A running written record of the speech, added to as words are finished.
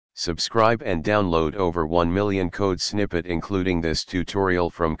Subscribe and download over 1 million code snippet including this tutorial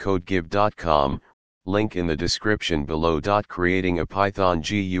from codegive.com, link in the description below. Creating a Python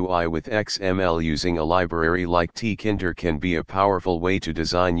GUI with XML using a library like tkinter can be a powerful way to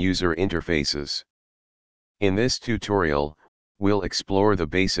design user interfaces. In this tutorial, we'll explore the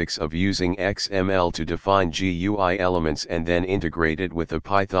basics of using XML to define GUI elements and then integrate it with a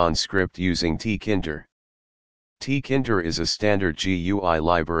Python script using tkinter. Tkinter is a standard GUI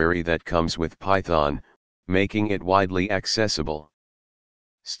library that comes with Python, making it widely accessible.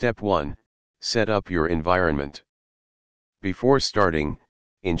 Step 1. Set up your environment. Before starting,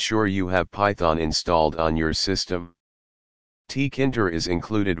 ensure you have Python installed on your system. Tkinter is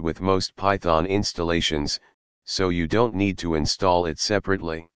included with most Python installations, so you don't need to install it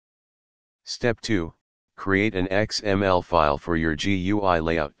separately. Step 2. Create an XML file for your GUI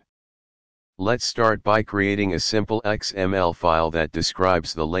layout. Let's start by creating a simple XML file that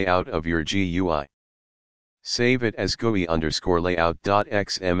describes the layout of your GUI. Save it as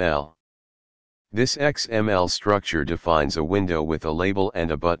GUI_layout.xml. This XML structure defines a window with a label and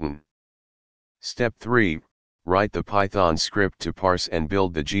a button. Step 3. Write the Python script to parse and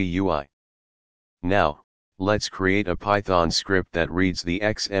build the GUI. Now, let's create a Python script that reads the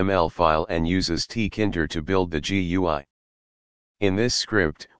XML file and uses tkinter to build the GUI. In this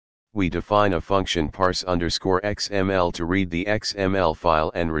script, we define a function parse_xml to read the XML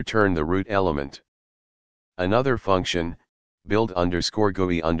file and return the root element. Another function,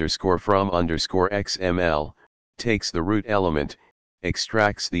 build_GUI_from_xml, takes the root element,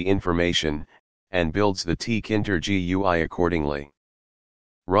 extracts the information, and builds the tkinter GUI accordingly.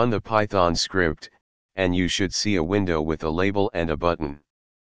 Run the Python script, and you should see a window with a label and a button.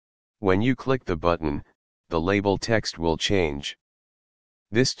 When you click the button, the label text will change.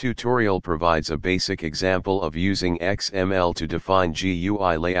 This tutorial provides a basic example of using XML to define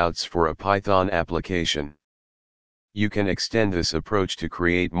GUI layouts for a Python application. You can extend this approach to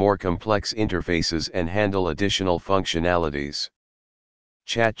create more complex interfaces and handle additional functionalities.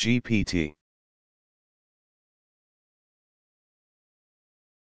 ChatGPT.